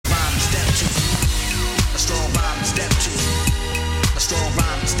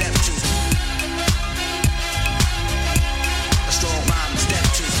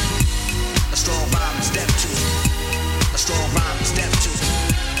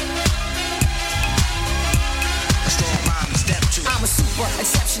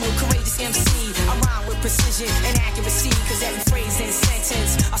exceptional, courageous MC. I rhyme with precision and accuracy, cause every phrase and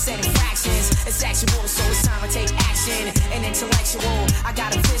sentence are said in fractions. It's sexual, so it's time to take action. And intellectual, I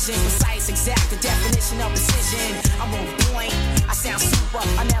got a vision, precise, exact, the definition of precision. I'm on point, I sound super,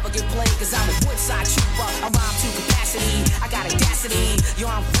 I never get played, cause I'm a woodside trooper. I rhyme to capacity, I got audacity. Yo,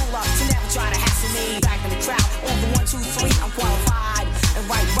 I'm ruler, so never try to hassle me. Back in the crowd, on the 1, 2, 3, I'm qualified. And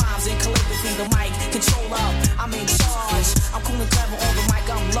write rhymes in calligraphy, the mic controller, I'm in charge. I'm cool and clever on the mic,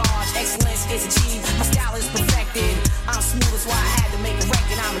 I'm large. Excellence is achieved, my style is perfected. I'm smooth, that's why I had to make a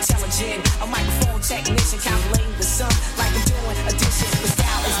record. I'm intelligent, a microphone technician, calculating the sum like I'm doing addition. The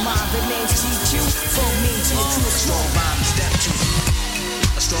style is mine, the name's GQ. From me to the crew. A strong rhyme, step two.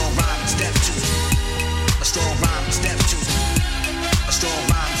 A strong rhyme, step two. A strong rhyme, step two. A strong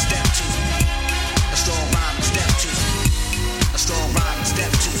rhyme, step two. A strong rhyme, step two. A strong rhyme,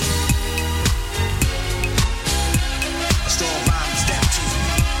 step two. A strong rhyme, step two.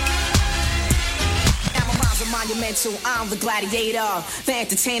 Now my rhymes are monumental. I'm the gladiator, the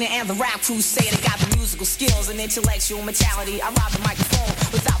entertainer, and the rap crusader. Got the musical skills and intellectual mentality. I ride the microphone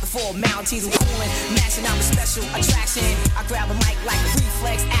without the formalities. I'm coolin', mashing. I'm a special attraction. I grab the mic like a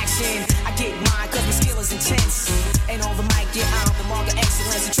reflex action. I get mine cause my skill is intense. And on the mic, yeah, I'm the mark of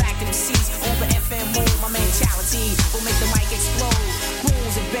excellence. Attracting MCs on the FM move. My mentality will make the mic explode.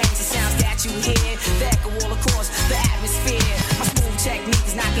 Booms and bangs, the sounds that you hear, that go all across the atmosphere. My smooth technique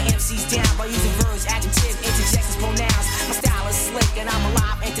is knocking MCs down by using verbs, adjectives, interjections, pronouns. My style is slick and I'm a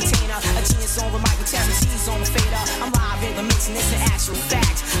live entertainer. A genius on the mic with cheese on the fader. I'm live in the mix and it's an actual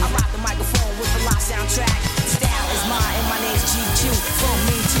fact. I rock the microphone with a live soundtrack. The style is mine and my name's GQ. From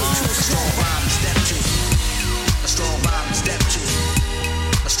me to the crew. A strong rhyme, step two. A strong rhyme, step two.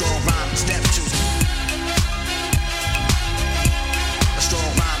 A strong rhyme, step two. A strong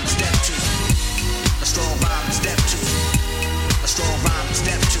rhyme, step two. A strong rhyme, step two. A strong rhyme,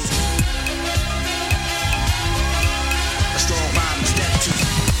 step two. A strong rhyme, step two.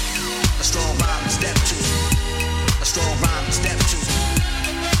 A strong rhyme, step two. A strong rhyme, step two.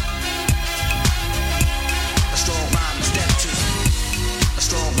 A strong rhyme, step two. A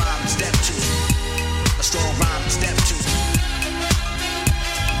strong rhyme, step two. A strong rhyme, step two.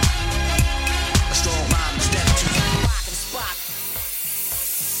 A strong rhyme, step two. Rock and spot.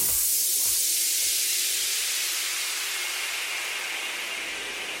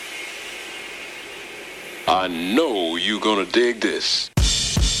 I know you gonna dig this.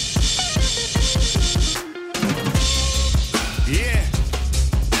 Yeah,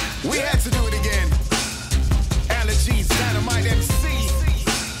 we had to do it again. Allergies, Dynamite MC.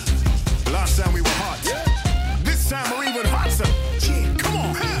 Last time we were hot. This time we're even hotter. Yeah, come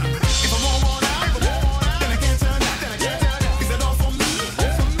on. If I'm all worn out, then I can't turn up. Is that all for me?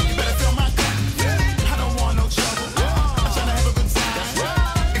 You better fill my cup. I don't want no trouble. I'm trying to have a good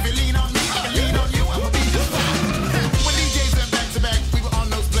time. If you lean on me, I can lean on you. I'ma be just fine. When DJs went back to back, we were on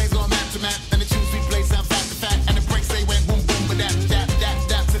those plays going map to map. And the tunes we play sound fat to fat. And the breaks they went boom boom, but that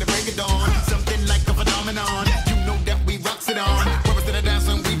to the break of dawn. Something like a phenomenon. You know that we rocks it on. Purpose to the dance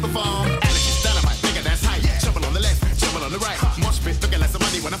when we perform. Allergies, Dynamite, nigga, that's hype. Trouble on the left, trouble on the right. Mosh pit, looking like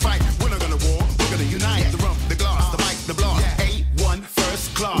somebody wanna fight. We're not gonna war, we're gonna unite. The rum, the glass, the mic, the blast. A1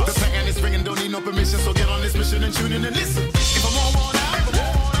 first class. The pattern is ringing, don't need no permission. So get on this mission and tune in and listen. If I'm all worn out,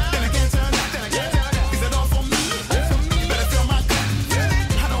 then I can't turn up. Is that all for me? You better fill my cup.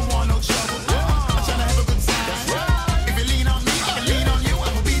 I don't want no trouble. I'm trying to have a good time. If you lean on me, I can lean on you.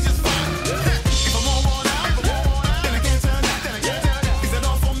 I'ma be just fine. If I'm all worn out, then I can't turn up. Is that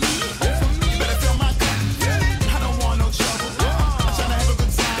all for me? You better fill my cup. I don't want no trouble. I'm trying to have a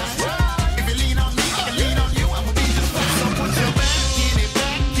good time. If you lean on me, I can lean on you. I'ma be just fine. So put your back in it,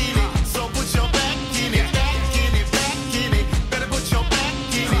 back in it. So put your back in it, back in it, back in it. Better put your back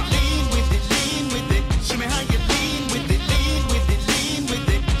in it. Lean with it, lean with it. Show me how you lean with it, lean with it, lean with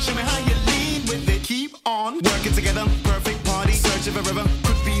it. Show me how you lean with it. Keep on working together, perfect party. Search of a river,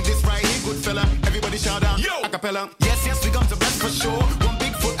 could be this right here, good fella. Everybody shout out, yo, acapella. Yes, we come to bless for sure. One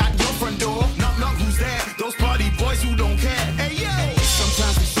big foot at your front door. Knock, knock, who's there? Those party boys who don't care. Hey, yo.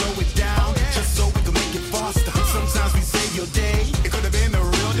 Sometimes we slow it down, just so we can make it faster. Sometimes we save your day, it could have been a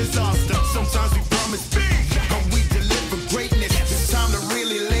real disaster. Sometimes we promise big, and we deliver greatness. It's time to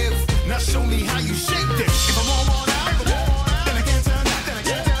really live. Now show me how you shake this. If I'm all worn out, then I can't turn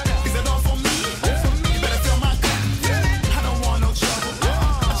up. Is that all for me? You better fill my cup. I don't want no trouble.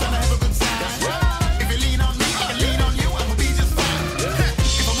 I'm trying to have a good time. If you lean on me, I can lean on you. I'ma be just fine.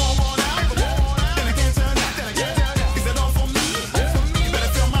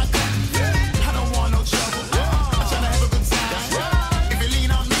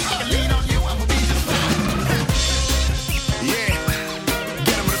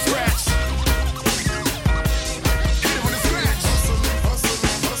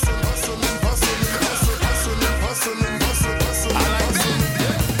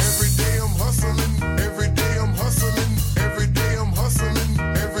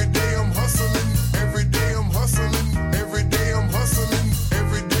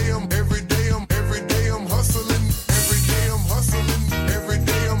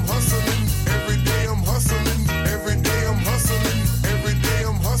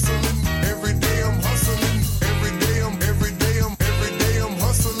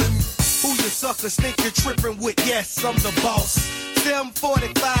 suckers think you're tripping with, yes, I'm the boss.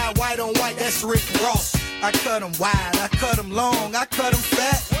 745, white on white, that's Rick Ross. I cut them wide, I cut them long, I cut them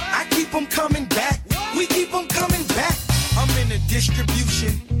fat. I keep them coming back, we keep them coming back. I'm in the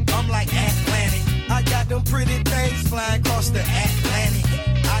distribution, I'm like Atlantic. I got them pretty things flying across the Atlantic.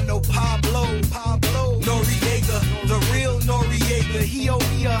 I know Pablo Noriega, the real Noriega. He owe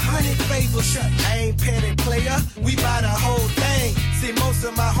me 100 favors. I ain't petty player, we buy the whole thing. See, most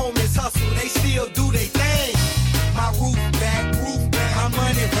of my homies hustle, they still do their thing. My roof back, I'm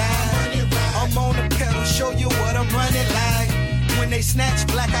running right. I'm on the pedal, show you what I'm running like. When they snatch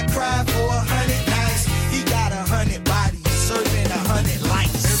black, I cry for 100 nights. He got 100 bodies, serving 100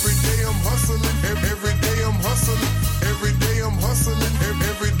 lights. Every day I'm hustling, every day I'm hustling, every day I'm hustling,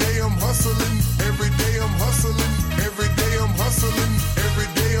 every day I'm hustling, every day I'm hustling, every day I'm hustling, every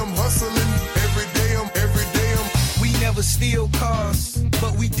day I'm hustling, every day I'm. We never steal cars,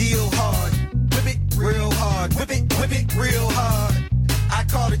 but we deal hard. Whip it real hard, whip it real hard. I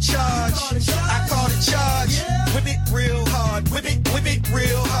call the charge, I call the charge. Whip it real hard, whip it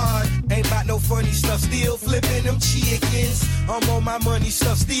real hard. Ain't about no funny stuff, still flipping them chickens. I'm on my money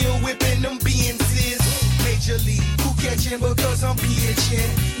stuff, still whipping them Benzes. Major league, who catching because I'm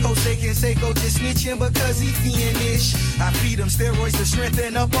pitching? Jose Canseco just snitching because he fiendish. I feed them steroids to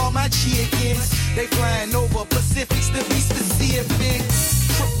strengthen up all my chickens. They flying over Pacifics to be specific.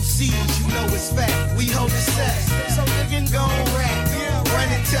 Triple C's, you know it's fact. We hold the sack, so they can go rap. Run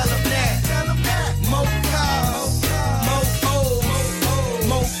and tell them that. More cars, more O's,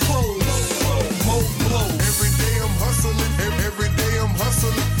 more clothes, more clothes. Every day I'm hustling, every day I'm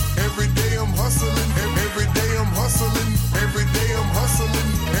hustling, every day I'm hustling, every day I'm hustling, every day I'm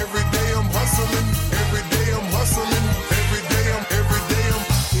hustling, every day I'm hustling, every day I'm hustling, every day I'm.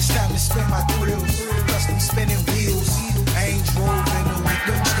 It's time to spin my thrills, custom spinning wheels. I ain't drove in a week,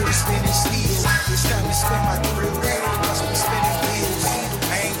 don't still spinning steel. It's time to spin my thrills, custom spinning wheels.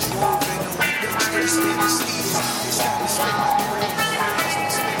 I ain't drove in a week, don't still spinning steel. It's time to spin my thrills,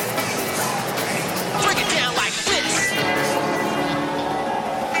 custom spinning wheels. Break it down like this.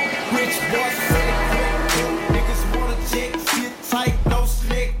 Rich boy, niggas wanna check, sit tight, no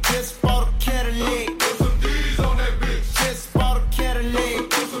slick, just bought a Cadillac. Put some D's on that bitch. Just bought a Cadillac.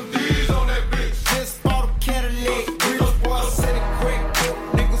 Put some D's on that bitch. Just bought a Cadillac. Rich boy, said it quick,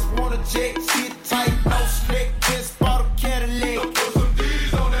 niggas wanna check, sit tight, no slick, just bought a Cadillac. Put some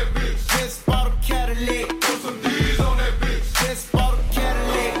D's on that bitch. Just bought a Cadillac. Put some D's on that bitch. Just bought a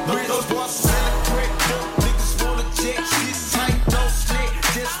Cadillac. Rich boy, said it quick, niggas wanna check, sit tight, no slick,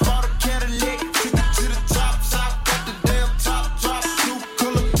 just bought a Cadillac. Took it to the top, got the damn top drop. New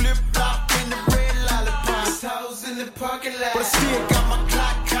color flip flop in the red lollipop. House in the parking lot, but I still got my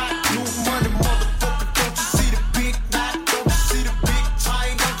clock cock. New money, motherfucker. Don't you see the big knot? Don't you see the big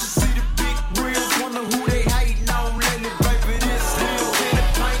tie? Don't you see the big reels? Wonder who they hating on lately, baby. This real. Can a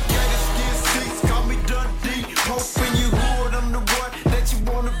pint, got his skin six, call me Dundee. Hoping you hood, I'm the one that you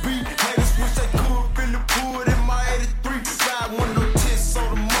wanna be. Haters wish they could really put in my 83. Ride one of them tits so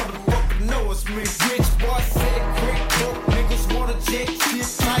the motherfucker know it's me. Rich boy said it quick, broke niggas wanna jet, shit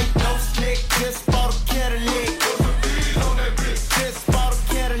tight, no slick, just bought a Cadillac. Put some D's on that bitch. Just bought a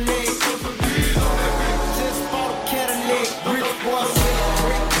Cadillac. Put some D's on that bitch. Just bought a Cadillac. Rich boy said it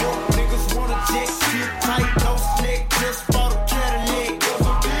quick, broke niggas wanna jet, shit tight, no slick, just bought a Cadillac. Put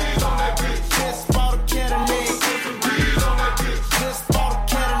some D's on that bitch. Just bought a Cadillac. Put some D's on that bitch. Just bought a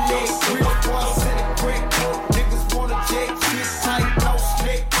Cadillac. Rich boy said it quick, broke niggas wanna jet, shit tight, no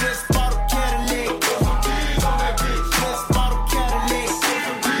slick, just bought a Cadillac. Put some D's on that bitch. Just bought a Cadillac. Put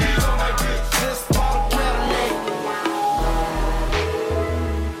some D's on that bitch. Just bought a Cadillac.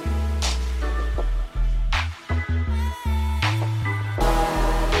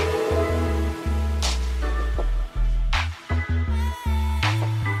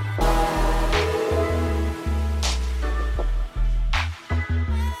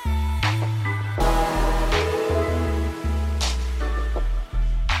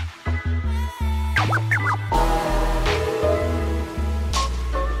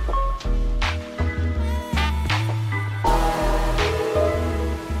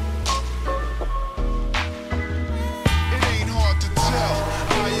 It ain't hard to tell.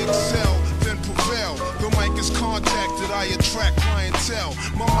 I excel, then prevail. The mic is contacted, I attract clientele.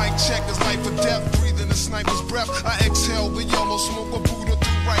 My mic check is life or death, breathing a sniper's breath. I exhale the yellow smoke, a Buddha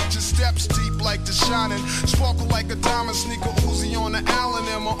through righteous steps deep like the shining. Sparkle like a diamond, sneaker Uzi on the Allen.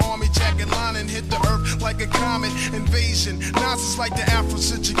 And my army jacket lining hit the earth like a comet invasion. Nas is like the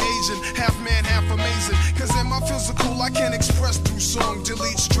Afro-Centric Asian, half man, half amazing. Cause in my physical I can express through song.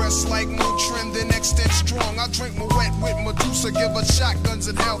 Delete stress like Motrin, then extend strong. I drink my wet with Medusa, give her shotguns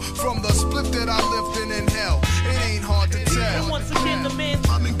in hell. From the split that I lived in hell, it ain't hard to tell. And once again the man,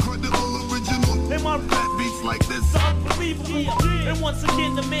 I'm incredible original. and my rap beats like this, unbelievable. And once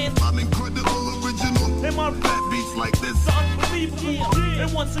again the man, I'm incredible original. and my rap beats like this, unbelievable.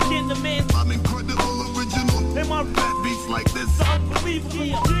 And once again the man, I'm incredible original. and my rap beats like this,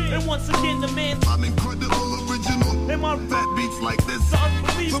 unbelievable. And once again the man, I'm incredible original. and my rap beats like this,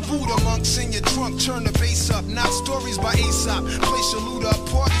 unbelievable. The Buddha monks in your trunk, turn the bass up. Not stories by Aesop. Place your loot up,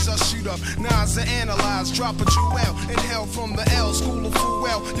 parties I shoot up. Nas I analyze, drop a jewel. Inhale from the L, school of full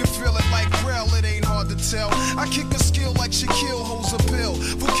well. You feel it like Braille, it ain't hard to tell. I kick a skill like Shaquille holds a pill.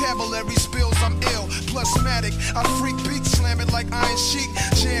 Vocabulary spills, I'm ill. Plusmatic, I freak beat, slam it like Iron Sheik.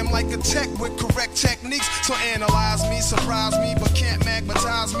 Jam like a tech with correct techniques. So analyze me, surprise me, but can't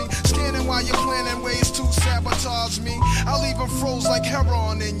magnetize me. Scanning while you're planning ways to sabotage me. I'll even froze like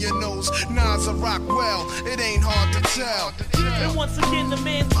heroin in your nose. Nas a rock well, it ain't hard to tell. And once again the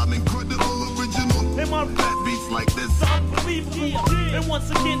man, I'm incredible original. and my rap beats like this, unbelievable. And once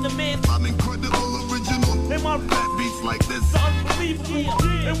again the man, I'm incredible original. and my rap beats like this, unbelievable.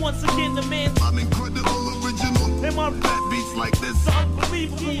 And once again the man, I'm incredible original. and my rap beats like this,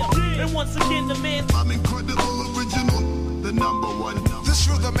 unbelievable. And once again the man, I'm incredible original. The number one. This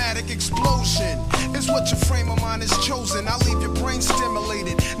rhythmatic explosion is what your frame of mind is chosen. I leave your brain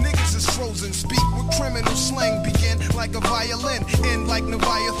stimulated. Niggas is frozen. Speak with criminal slang. Begin like a violin. End like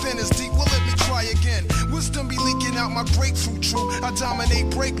Leviathan is deep. Well, let me try again. Wisdom be leaking out my grapefruit true. I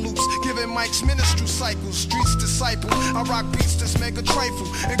dominate break loops. Giving mics ministry cycles. Streets disciple. I rock beats that's mega trifle.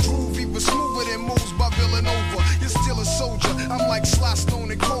 And groovy but smoother than moves by Villanova. You're still a soldier. I'm like Sly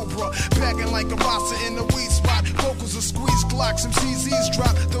Stone and Cobra. Bagging like a Rasta in the weed spot. Vocals are squeezed Glocks. Some CZs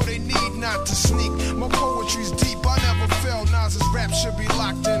drop, though they need not to sneak. My poetry's deep, I never fell. Nas's rap should be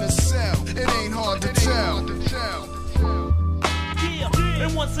locked in a cell. It ain't hard to tell. yeah.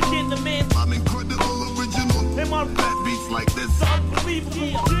 And once again the man, I'm incredible original. and my rap beats like this,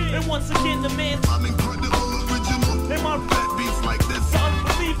 unbelievable. And once again the man, I'm incredible original. and my rap beats like this,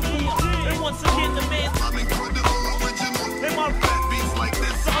 unbelievable. And once again the man, I'm incredible original. and my rap beats like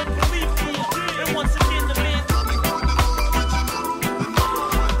this, unbelievable. And once again the man, I'm incredible original. The number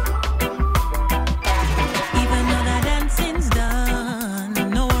one. Even though the dancing's done,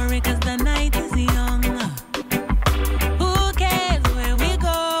 no worry 'cause the night is young. Who cares where we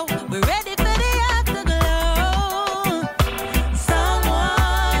go? We're ready for the afterglow.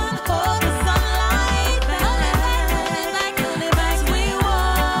 Someone hold the sunlight back, 'cause we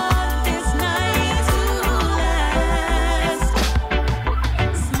want this night to last.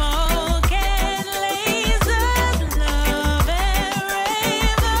 Smoke and lasers, love and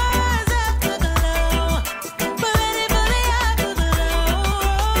ravers, afterglow. We're ready for the afterglow.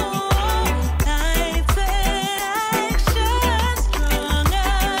 Nights and action, strong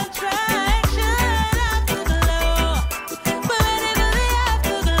attraction, afterglow. We're ready for the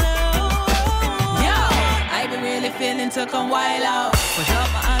afterglow. Yo, I be really feeling to come wild out. Push up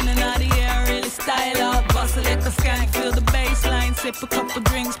my hand in the air, really style out. Bust a little skank, feel the baseline. Sip a couple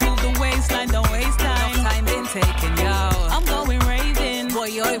drinks, move the waistline, don't waste time. No time been taken, yo. I'm going raving, boy,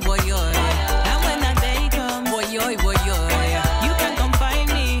 oi, boy, oi. And when that day comes, boy, oi, boy, oi. You can come find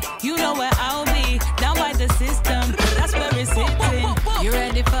me, you know where I'll be. Down by the system, that's where it's sitting. You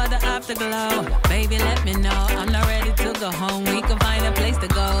ready for the afterglow? Baby, let me know. I'm not ready to go home. We can find a place to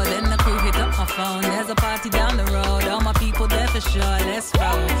go. Then the crew hit up my phone. There's a party down the road. All my people there for sure. Let's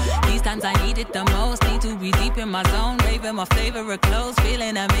roll. These times I need it the most. Need to be deep in my zone. Raving my favorite clothes.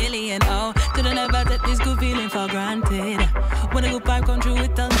 Feeling a million. Oh, could've never take this good feeling for granted. When a good vibe come true,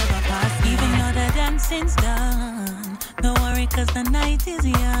 it'll never pass. Even though the dancing's done, don't worry 'cause the night is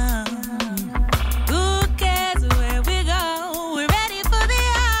young. Who cares where we go? We're ready for the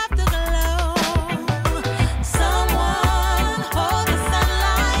afterglow. Someone hold the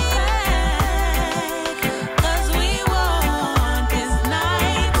sunlight back, 'cause we want this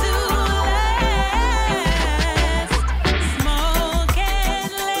night to last. Smoke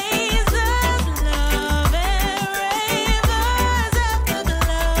and lasers, love and ravers,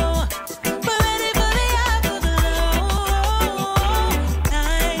 afterglow. We're ready for the afterglow.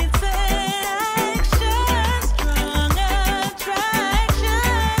 Nights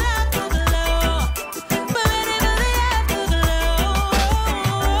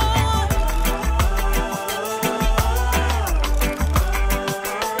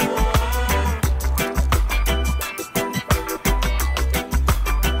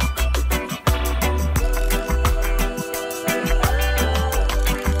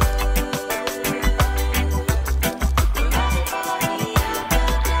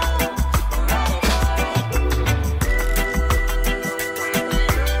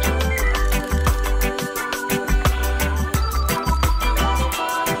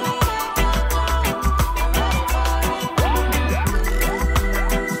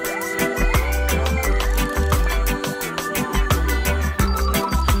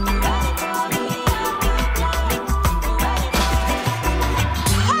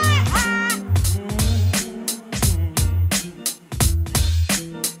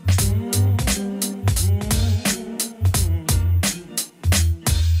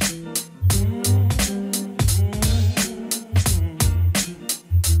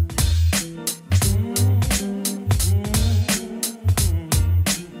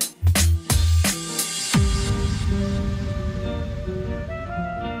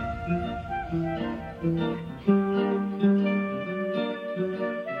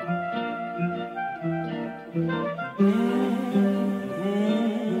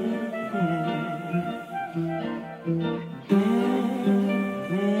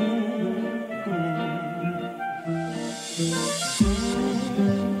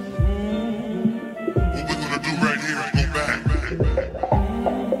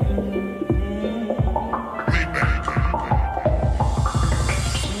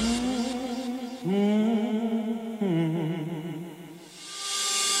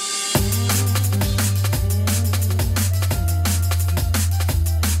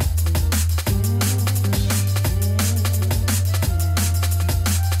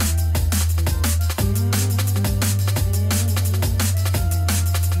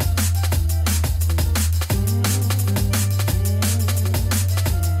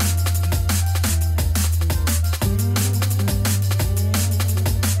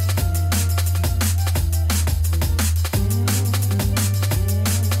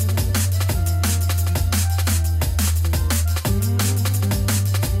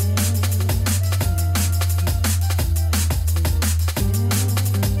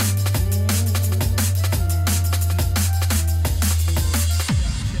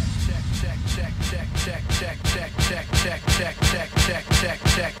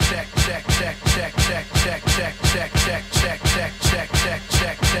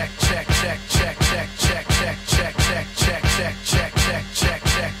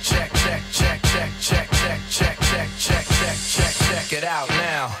it out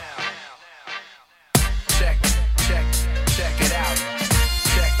now. Check it out.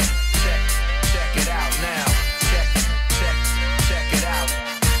 Check it out now. Check it out. Check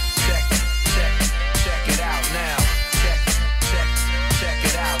it out now. Check it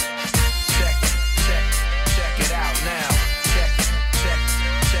out. Check it out now.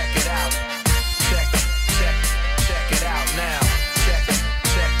 Check it out. Check it out now. Check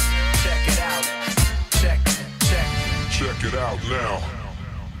it out. Check it out now.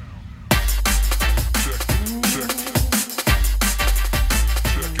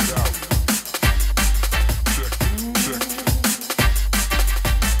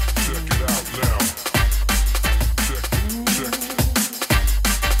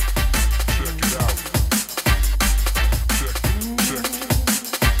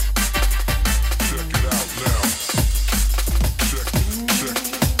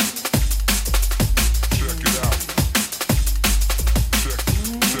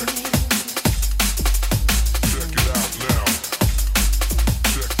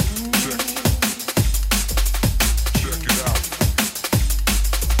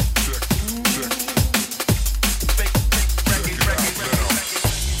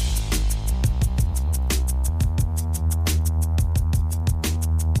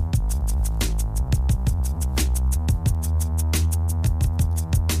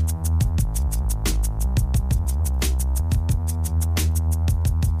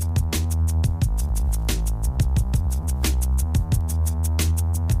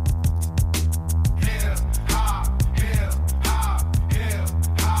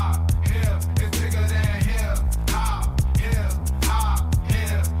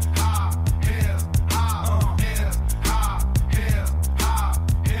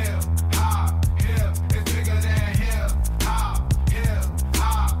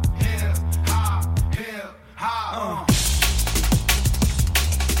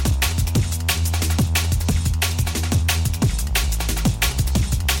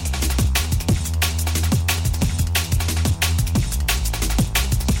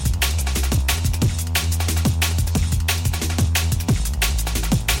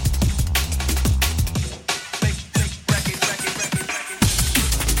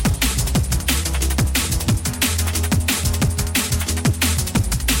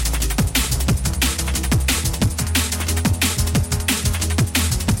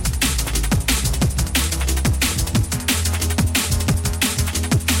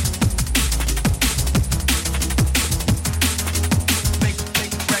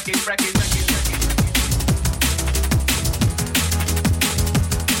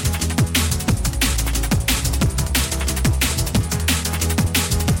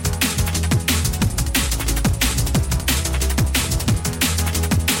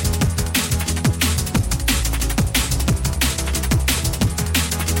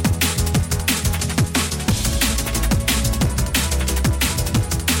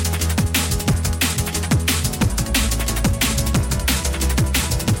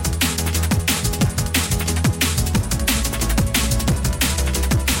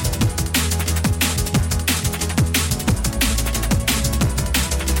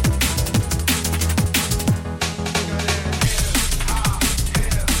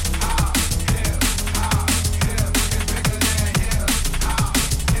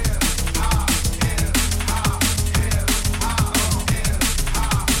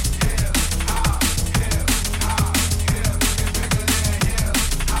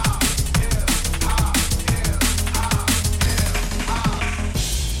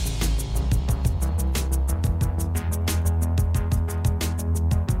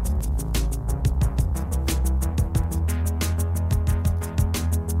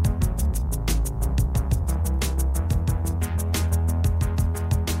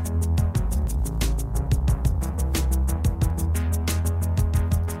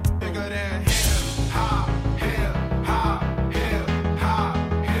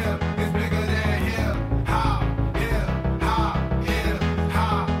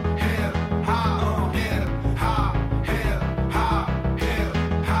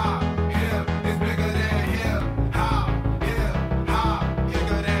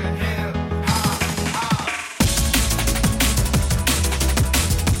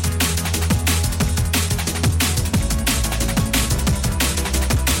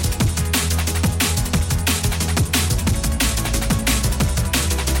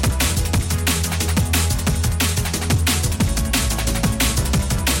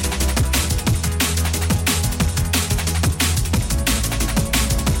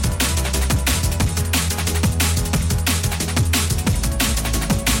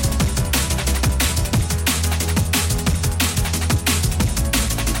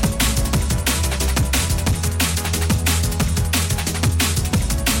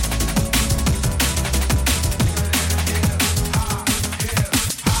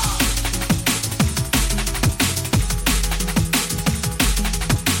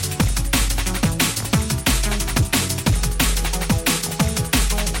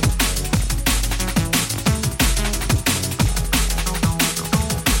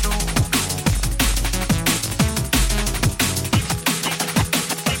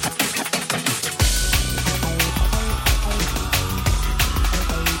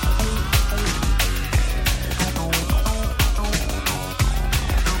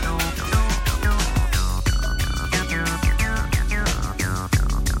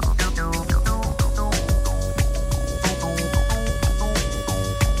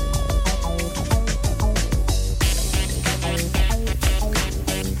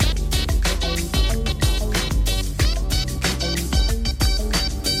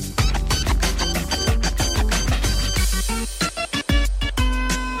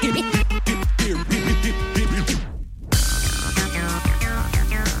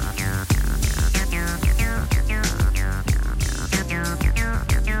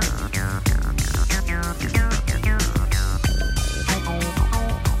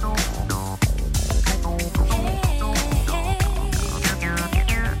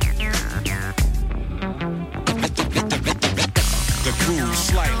 groove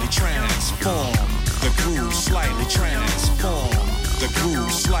slightly transform. The groove slightly transform. The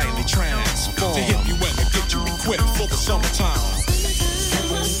groove slightly transform. To hit you and to get you equipped for the summertime.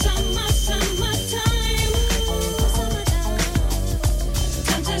 Summer, summer, summertime.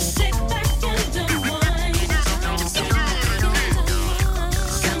 Time to sit back and unwind.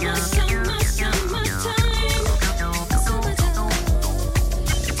 Summer, summer, summertime.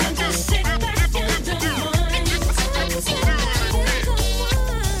 Time to sit back and unwind.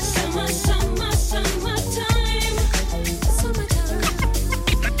 Summer, summer, summertime.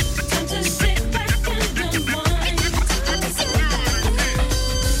 Time to sit back and unwind.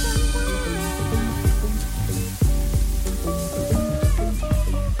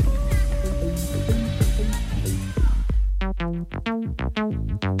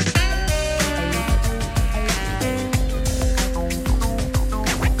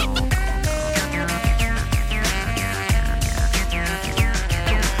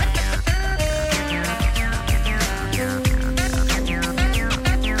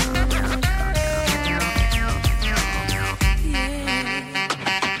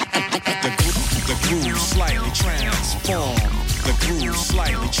 The groove slightly transform. The groove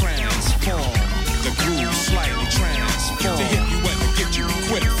slightly transform. The groove slightly transform. To hit you and to get you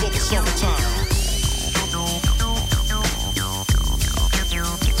equipped for the summertime.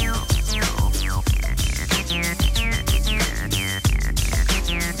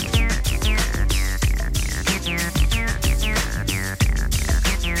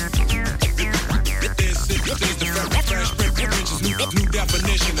 This is the fresh Prince's new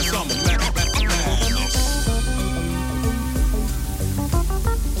definition of summer madness.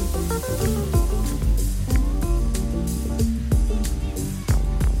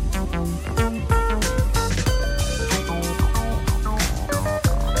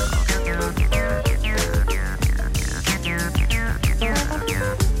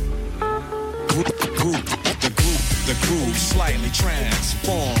 The groove slightly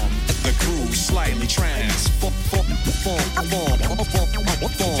transform. The groove slightly transform.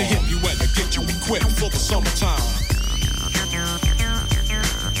 To hit you and to get you equipped for the summertime.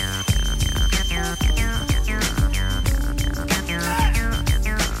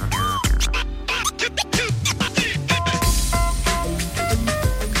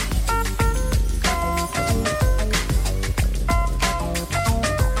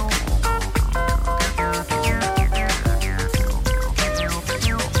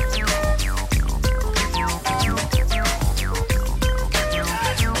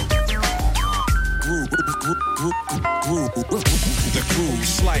 The groove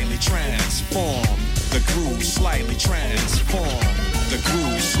slightly transform. The groove slightly transform. The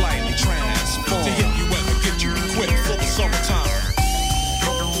groove slightly transform. To hit you and to get you equipped for the summertime.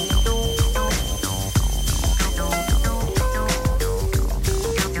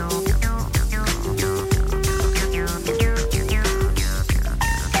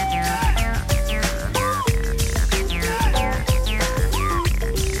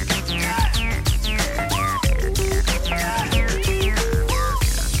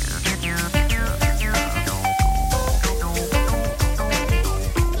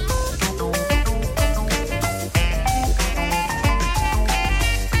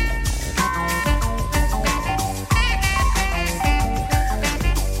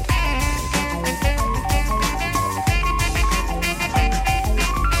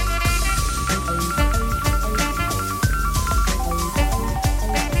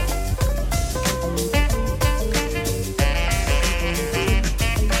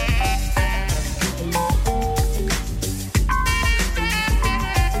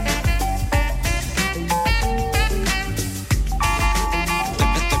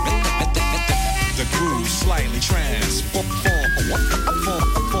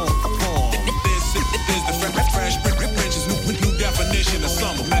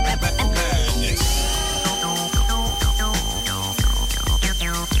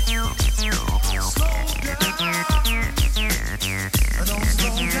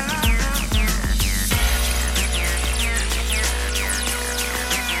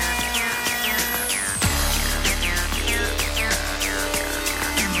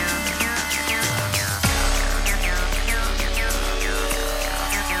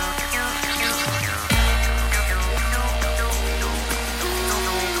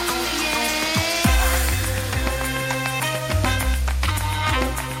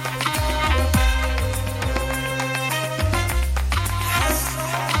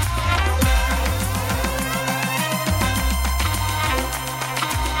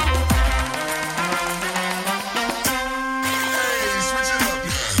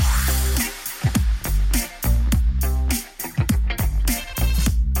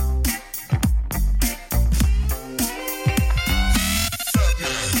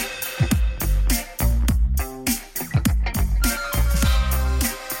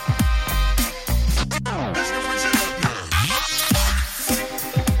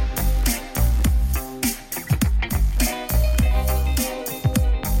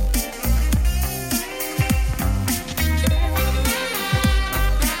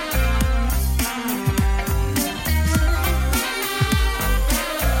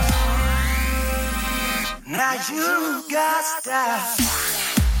 style.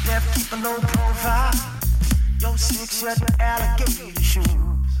 Never keep a low profile. Your 6-shut alligator shoes.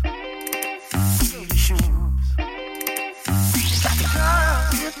 Alligator shoes. Got the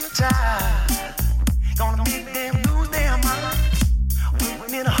girls hypnotized. Gonna make them lose their mind.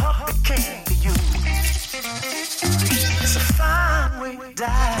 Women in a huff that came to you. It's a fine way to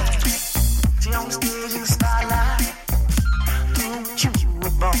die. She on the stage in the spotlight. Do what you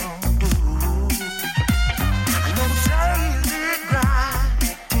were born to do. I know the daily grind.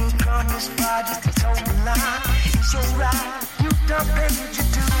 Till come this far just to toe the line. It's your ride. You done paid your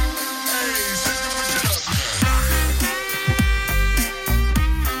dues. Hey, sister, what's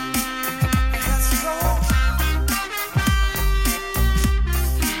up?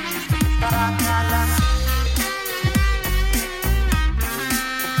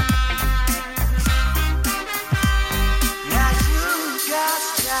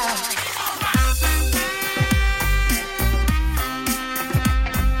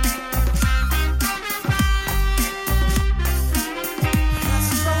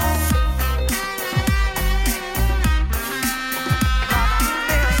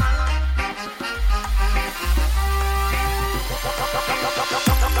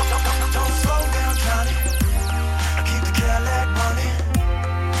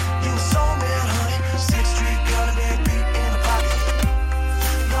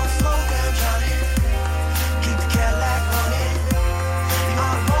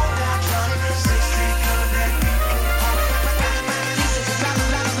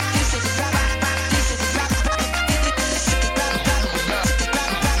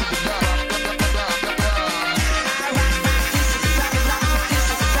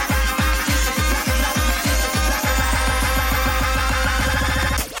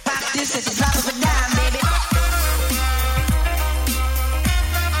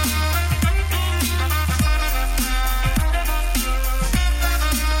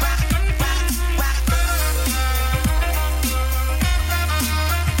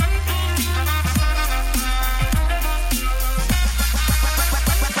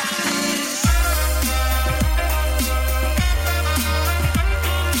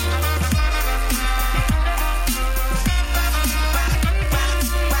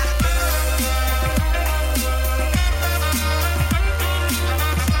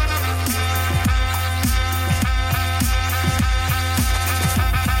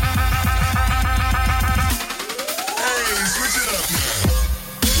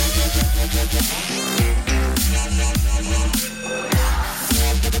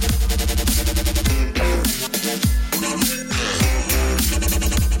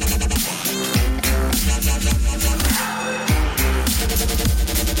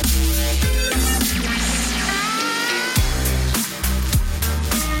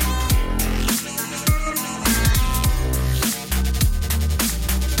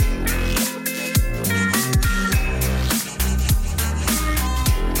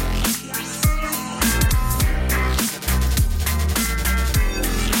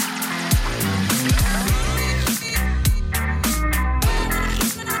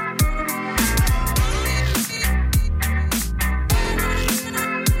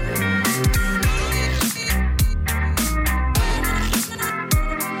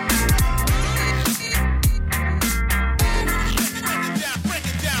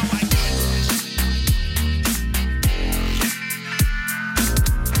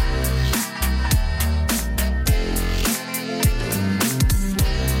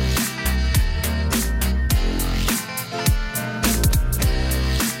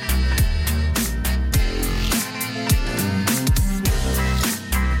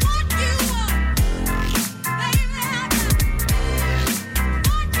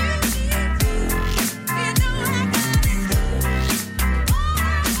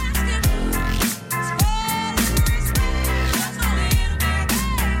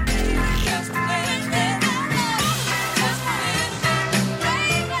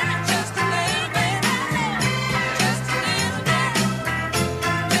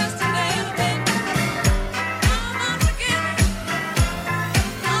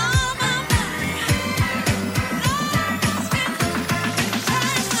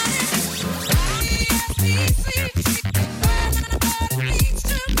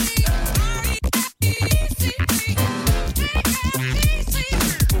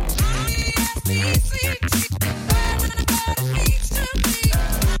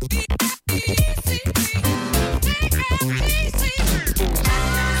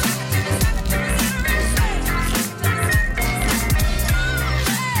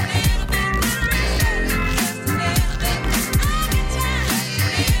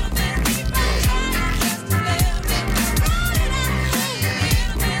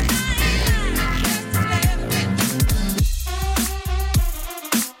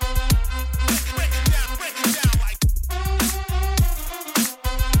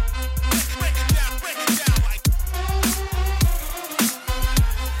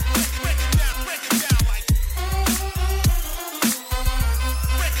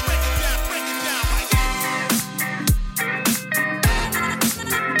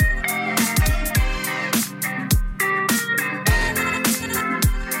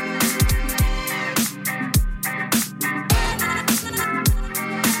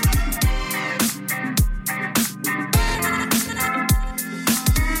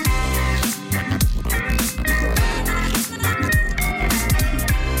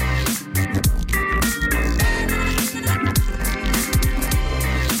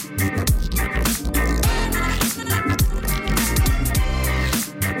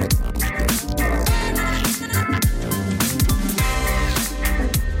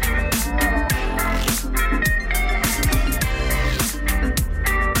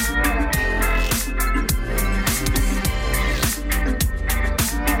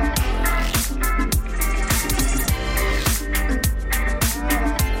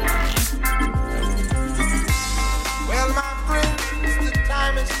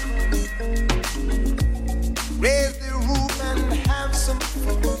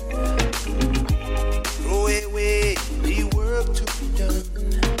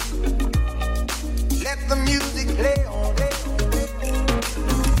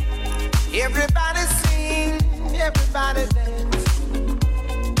 Everybody sing, everybody dance.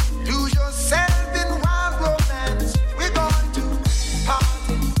 Lose yourself in wild romance. We're going to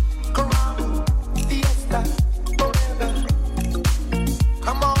party, caramba, fiesta, forever.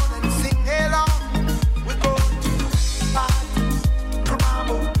 Come on and sing along. We're going to party,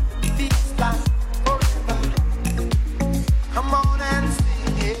 caramba, fiesta, forever. Come on and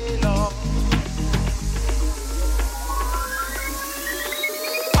sing along.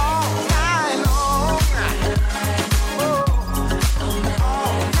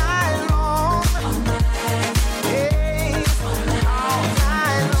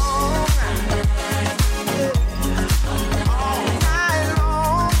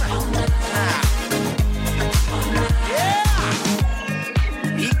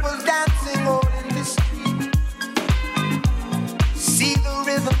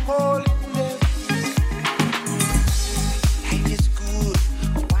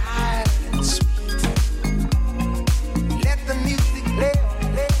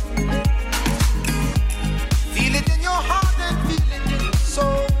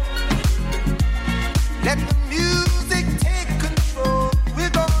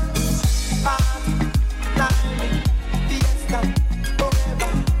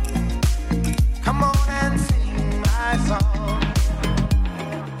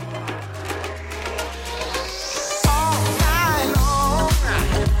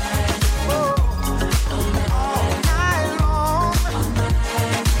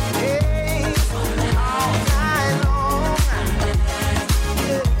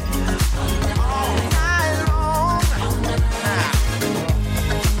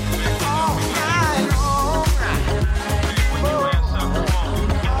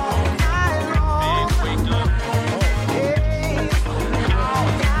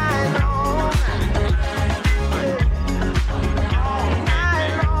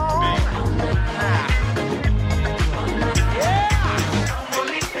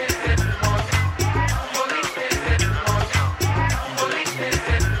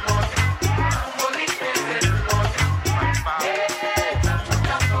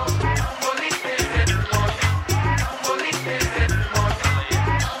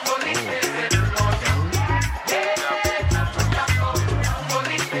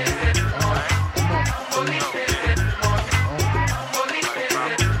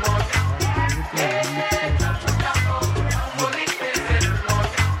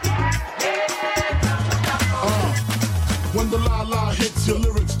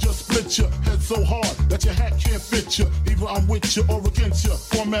 Or against ya,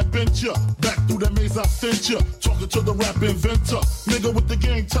 format bent ya. Back through that maze I sent ya. Talking to the rap inventor. Nigga with the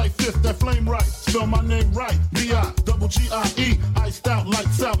game type fifth, that flame right. Spell my name right. B-I-double-G-I-E. Iced out,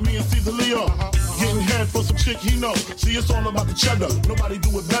 lights out, me and Caesar Leo. Getting head for some chick he know. See, it's all about the cheddar. Nobody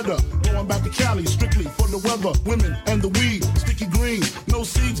do it better. Going back to Cali, strictly for the weather. Women and the weed. Sticky green, no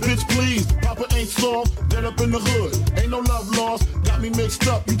seeds, bitch, please. Papa ain't soft, dead up in the hood. Ain't no love lost. Got me mixed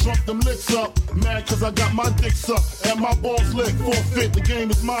up, you drunk them licks up. Mad cause I got my dick sucked and my balls licked. Forfeit, the game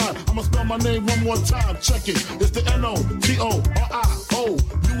is mine. I'ma spell my name one more time. Check it. It's the N-O-T-O-R-I-O-U-S.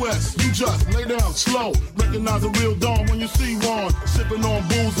 You just lay down slow. Recognize a real dawn when you see one. Sipping on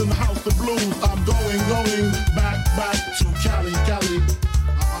booze in the house of blues. I'm going back to Cali, Cali.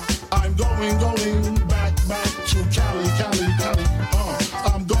 I'm going back to Cali, Cali, Cali.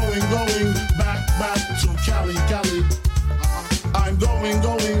 I'm going back to Cali, Cali. I'm going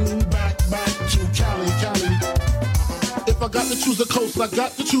back to Cali, Cali. If I got to choose the coast, I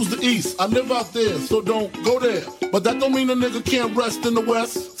got to choose the east. I live out there, so don't go there. But that don't mean a nigga can't rest in the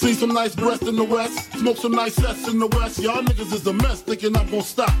west. See some nice breasts in the west. Smoke some nice sets in the west. Y'all niggas is a mess, thinking I'm gonna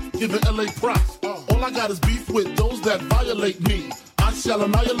stop. Giving LA props. All I got is beef with those that violate me. I shall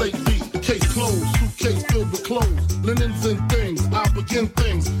annihilate thee. Case closed, suitcase filled with clothes. Linens and things, I begin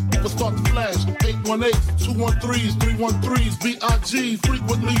things. People start to flash. 818s, 213s, 313s, B.I.G.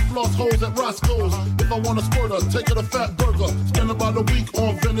 Frequently floss holes at Roscoe's. If I want a squirter, take it a fat burger. Spend about a week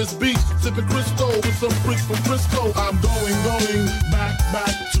on Venice Beach. Sipping Crisco with some freaks from Frisco. I'm going back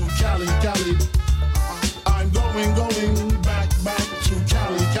to Cali, Cali. I'm going back to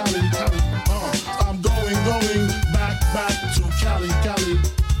Cali, Cali, Cali. I'm going back to Cali, Cali.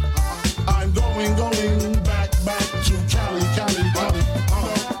 I'm going back to Cali, Cali, Cali.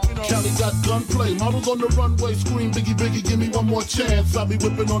 Cali got gunplay. play. Models on the runway scream, Biggie, Biggie, give me one more chance. I be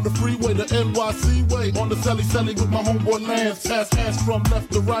whipping on the freeway, the NYC way. On the celly with my homeboy Lance. Pass hands from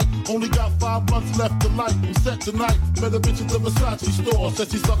left to right. Only got 5 months left to life. I'm set tonight. Met a bitch at the Versace store.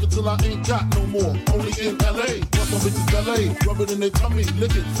 Said she suck it till I ain't got no more. Only in LA. What's some bitches LA? Rub it in their tummy.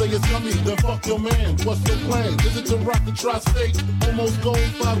 Lick it, say it's yummy. Then fuck your man. What's your plan? Is it to rock the tri-state? Almost gold,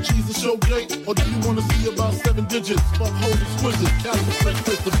 5 G's a show date? Or do you wanna see about 7 digits? Fuck holy exquisite. Cali, French,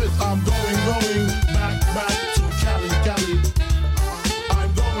 the bitch. I'm going back to Cali, Cali. I'm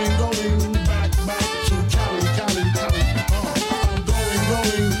going back to Cali, Cali, Cali. I'm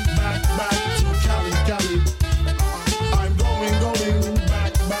going back to Cali, Cali. I'm going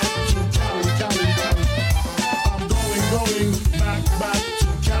back to Cali, Cali, Cali. I'm going back to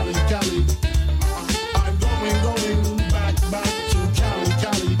Cali, Cali. I'm going back to Cali,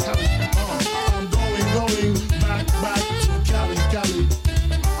 Cali, Cali. I'm going back to Cali, Cali.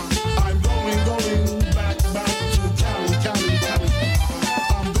 I'm going back to Cali, Cali, Cali.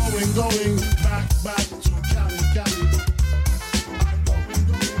 I'm going back to Cali, Cali.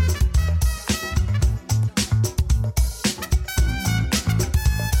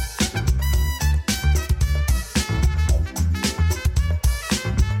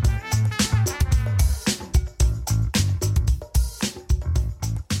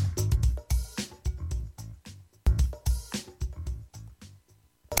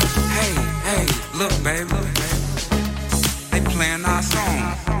 Hey, look, baby, they playing our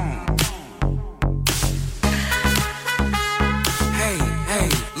song. Hey,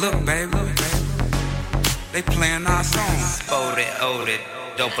 look, baby, they playing our song. Old it,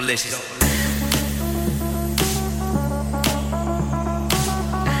 dope-alicious.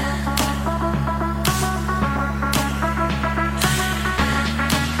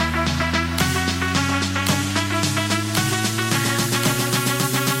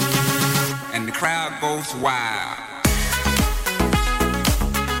 And the crowd goes wild.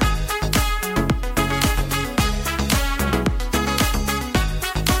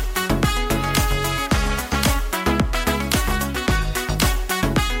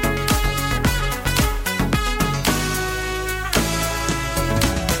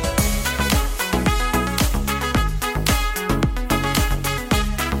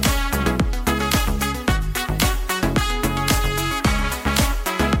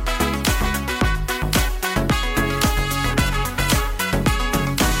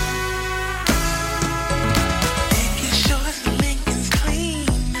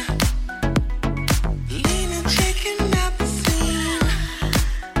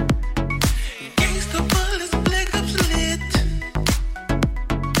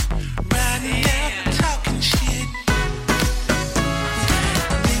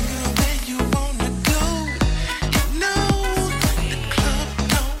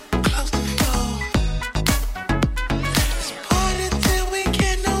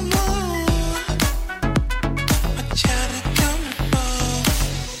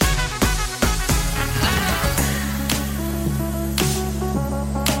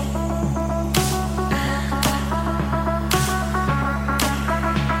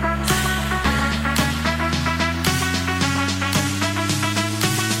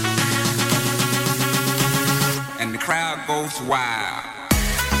 Goes wild.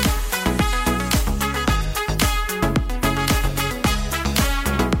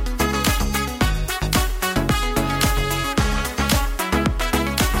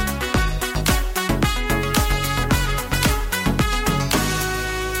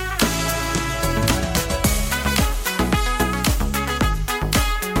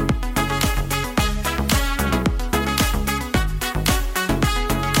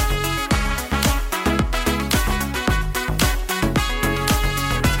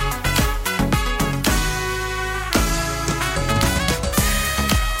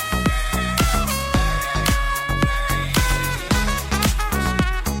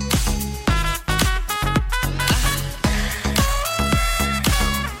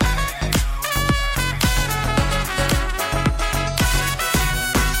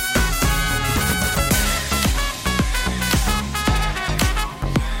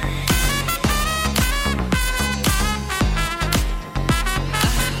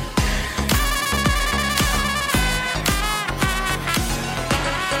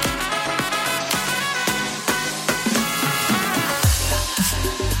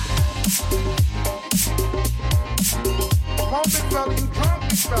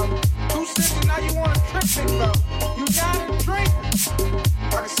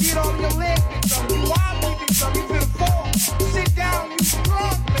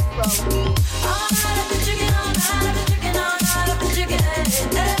 All night I've been drinking, all night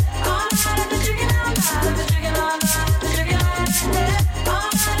I've been drinking.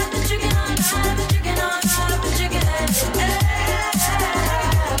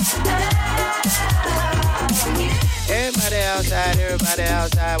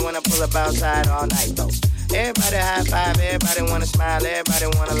 outside when I pull up outside all night though. Everybody high five, everybody wanna smile, everybody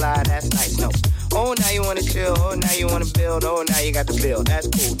wanna lie, that's nice, no. Oh, now you wanna chill, oh, now you wanna build, oh, now you got the bill, that's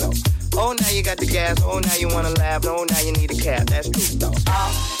cool though. Oh, now you got the gas, oh, now you wanna laugh, oh, now you need a cab, that's true though.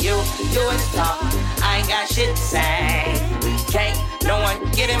 All you do is talk, I ain't got shit to say. Can't no one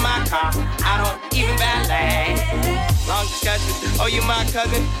get in my car, I don't even valet. Long discussion, oh, you my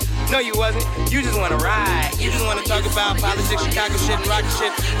cousin? No, you wasn't, you just wanna ride. You just wanna talk about politics, Chicago shit, and rocket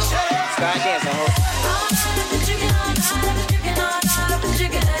shit. Start dancing, ho.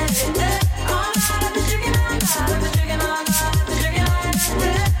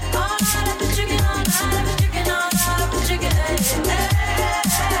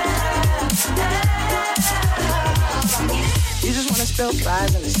 You just wanna spill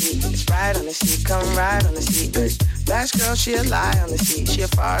flies on the seat. It's right on the seat, come right on the seat. Last girl, she a lie on the seat. She a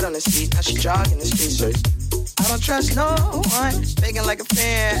fart on the seat, now she jogging the streets. I don't trust no one, begging like a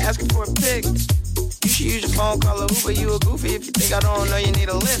fan, asking for a pic. You should use your phone, call a Uber, you a goofy if you think I don't know you need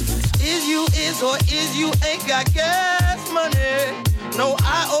a lift. Is you is or is you ain't got gas money? No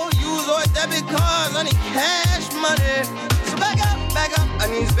IOUs or debit cards, I need cash money. So back up, I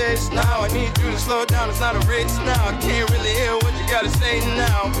need space now. I need you to slow down, it's not a race now. I can't really hear what you gotta say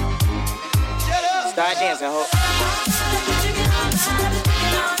now. Shut up. Start dancing, ho.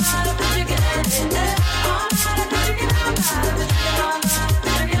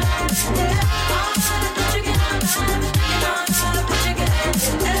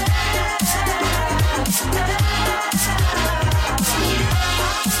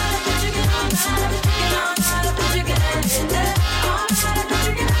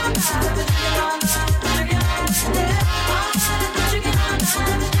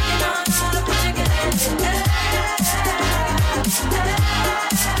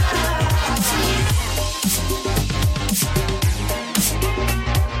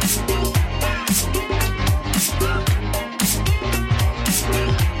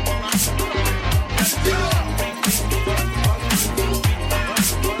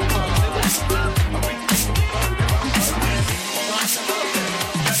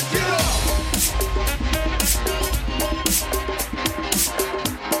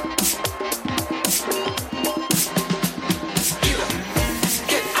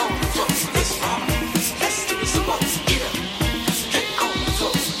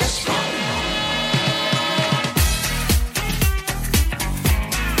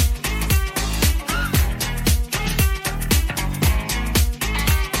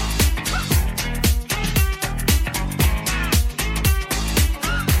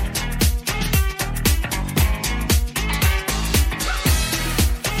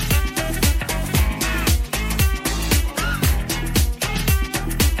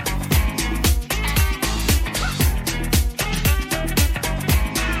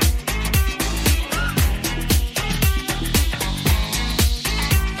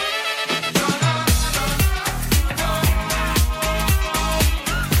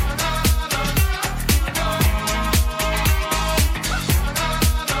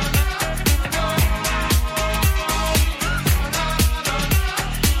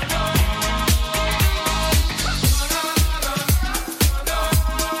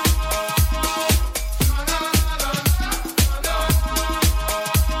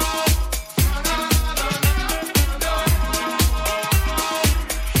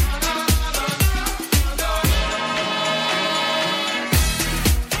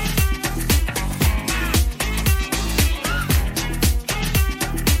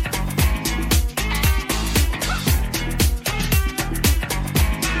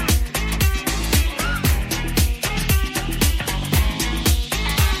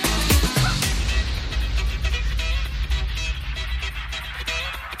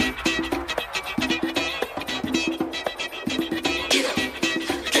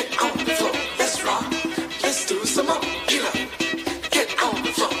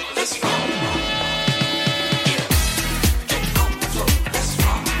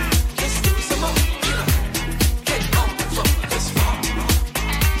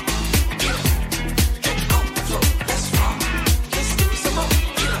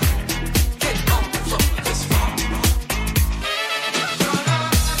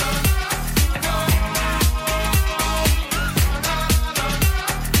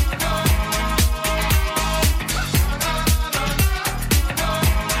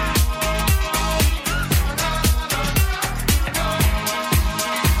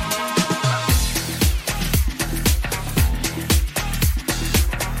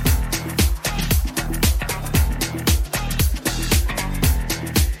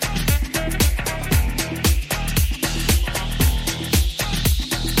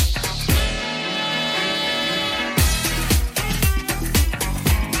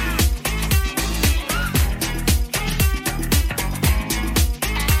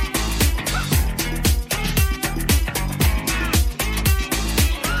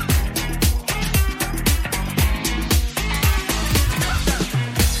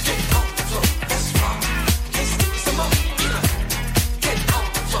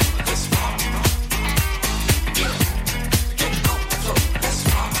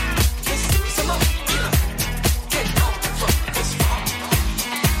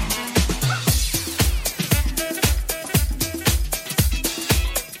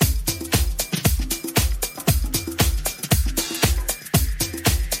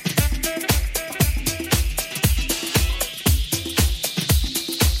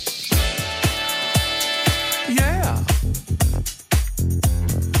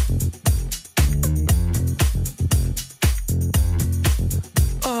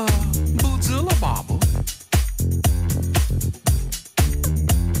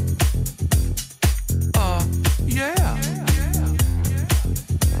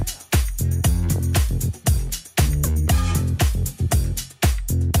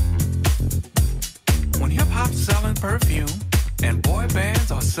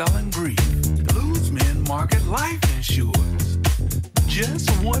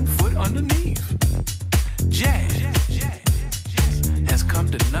 just 1 foot underneath. Jazz has come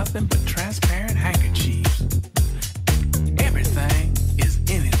to nothing but transparent handkerchiefs. Everything is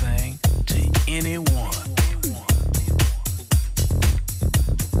anything to anyone.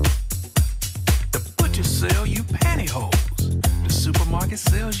 The butcher sells you pantyhose. The supermarket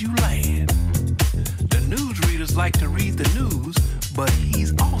sells you land. The newsreaders like to read the news, but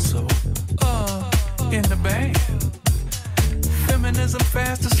he's also in the band. Feminism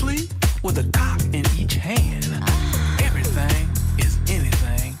fast asleep with a cock in each hand. Everything is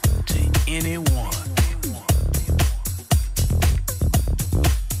anything to anyone.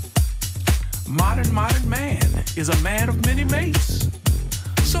 Modern man is a man of many mates.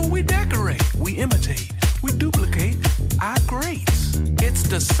 So we decorate, we imitate, we duplicate our greats. It's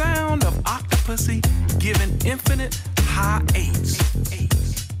the sound of Octopussy giving infinite high eights.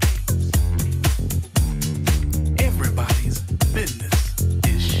 Everybody's business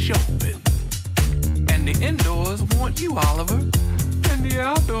is show business. And the indoors want you, Oliver. And the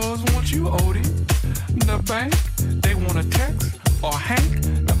outdoors want you, Odie. The bank, they want a Tex or Hank.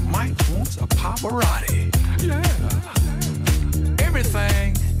 The mic wants a Pavarotti. Yeah.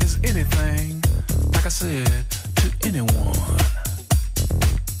 Everything is anything, like I said, to anyone.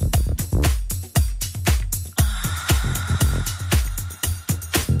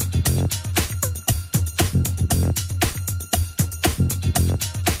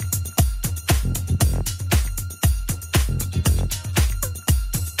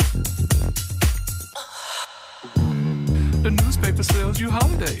 The newspaper sells you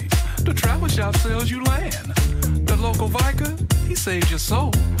holidays. The travel shop sells you land. The local Vicar, he saves your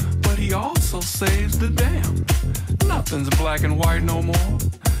soul, but he also saves the damn. Nothing's black and white no more,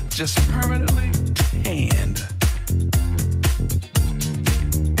 just permanently tanned.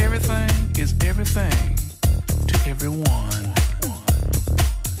 Everything is everything to everyone.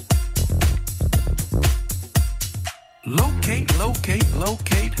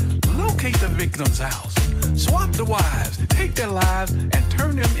 Locate the victim's house. Swap the wives, take their lives, and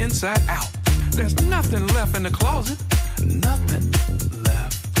turn them inside out. There's nothing left in the closet, nothing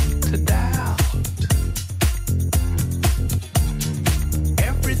left to doubt.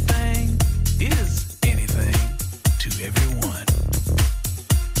 Everything is anything to everyone.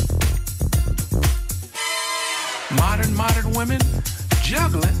 Modern women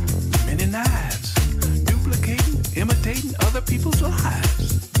juggling many knives, duplicating, imitating other people's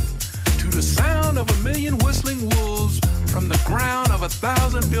lives. To the sound of 1,000,000 whistling wolves from the ground of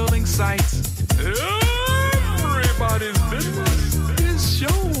 1,000 building sites. Everybody's business is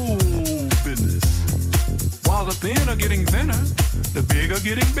show business. While the thin are getting thinner, the big are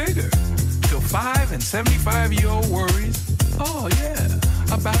getting bigger. Till 5 and 75-year-old worries, oh yeah,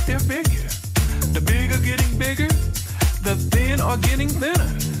 about their figure. The big are getting bigger, the thin are getting thinner.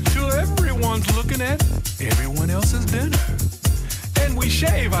 Till everyone's looking at everyone else's dinner. And we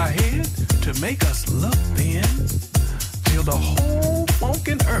shave our head to make us look thin. Till the whole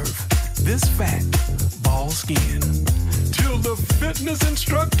funkin' earth, this fat, bald skin. Till the fitness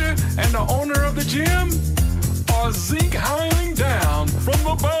instructor and the owner of the gym are zinc hiling down from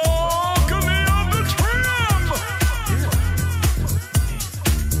the balcony of the trim.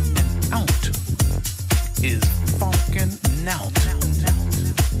 An out is funkin' out.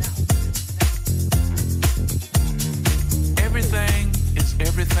 Everything is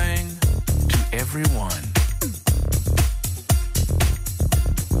everything to everyone.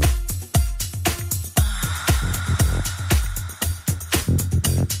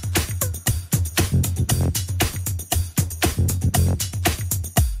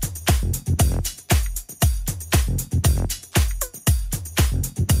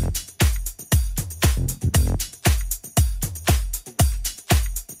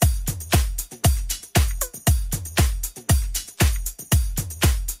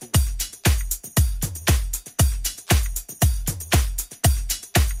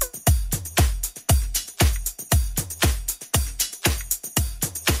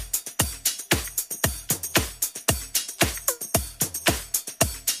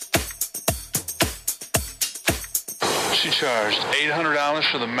 She charged $800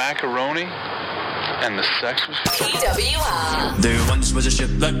 for the macaroni, and the sex was... PWR. There once was a ship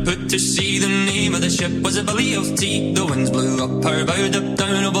that put to sea. The name of the ship was a Billy of Tea. The winds blew up her bow, up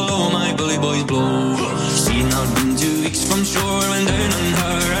down below my bully boys blow. She had been 2 weeks from shore when down on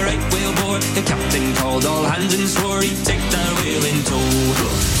her a right whale bore. The captain called all hands and swore he'd take that whale in tow.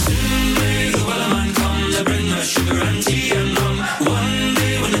 Soon may the wellerman come to bring us sugar and tea and rum. One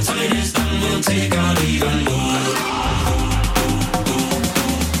day when the time is done, we'll take our leave and go.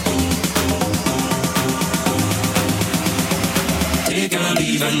 take a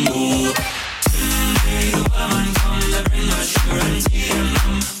leave and go. Someday the woman comes to bring us sugar and tea and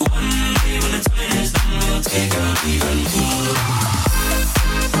rum. One day when the time is done, we'll take a leave and go.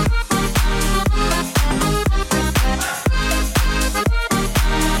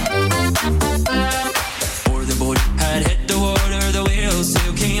 Before the boat had hit the water, the whale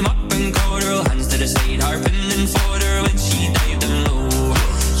sail came up and caught her. Hands to the side, harping and fought her when she dived down low.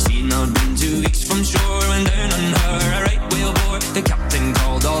 She'd not been 2 weeks from shore when down on her a right whale bore. The captain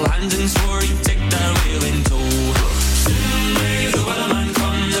called all hands and swore he'd take that whale in tow. Soon may the weatherman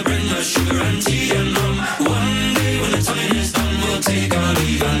come to bring us sugar and tea and rum. One day when the time is done, we'll take our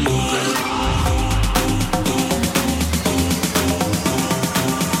leave and go.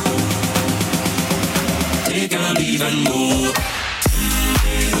 Take a leave and go.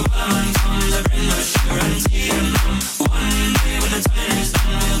 Someday the weatherman comes to bring us sugar and tea and rum. One day when the time is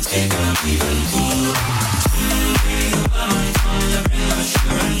done, we'll take a leave and go. Someday the weatherman comes to bring us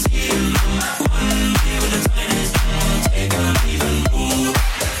sugar and tea and rum. One day when the time is done, we'll take a leave and go.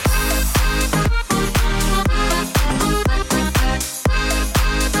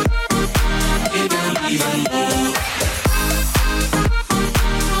 Take a leave and go.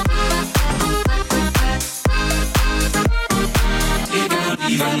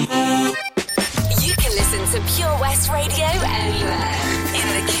 You can listen to Pure West Radio anywhere. In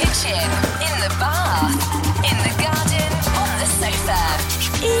the kitchen, in the bath, in the garden, on the sofa,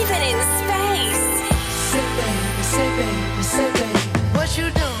 even in space. Say baby, say baby, say baby. What you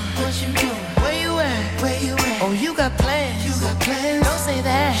doing? What you doing? Where you at? Where you at? Oh, you got plans. You got plans. Don't say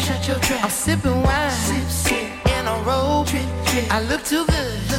that. Shut your trap. I'm sipping wine. Sip, sip. In a robe. Trip, trip. I look too good.